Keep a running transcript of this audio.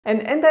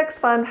An index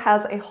fund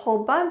has a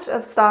whole bunch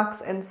of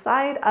stocks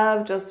inside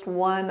of just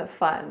one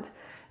fund.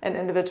 An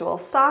individual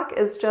stock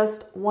is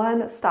just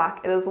one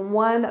stock. It is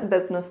one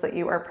business that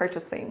you are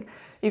purchasing.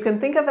 You can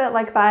think of it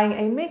like buying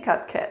a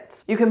makeup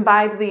kit. You can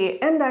buy the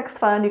index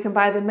fund, you can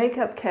buy the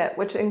makeup kit,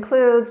 which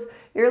includes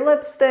your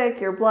lipstick,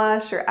 your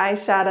blush, your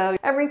eyeshadow,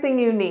 everything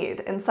you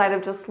need inside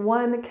of just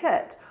one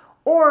kit.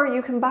 Or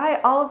you can buy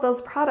all of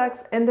those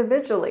products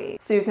individually.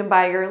 So you can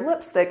buy your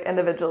lipstick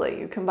individually,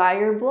 you can buy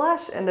your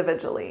blush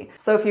individually.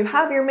 So if you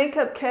have your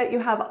makeup kit, you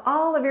have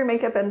all of your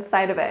makeup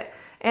inside of it.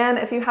 And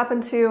if you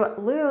happen to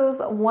lose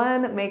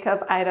one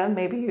makeup item,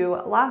 maybe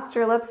you lost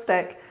your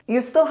lipstick,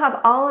 you still have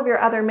all of your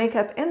other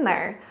makeup in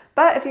there.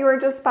 But if you were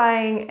just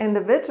buying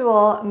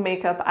individual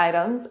makeup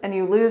items and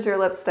you lose your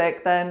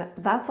lipstick, then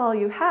that's all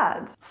you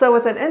had. So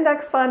with an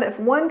index fund, if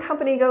one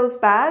company goes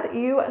bad,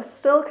 you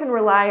still can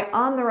rely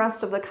on the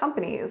rest of the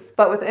companies.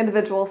 But with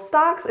individual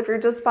stocks, if you're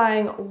just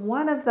buying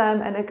one of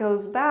them and it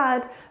goes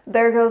bad,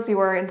 there goes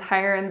your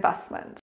entire investment.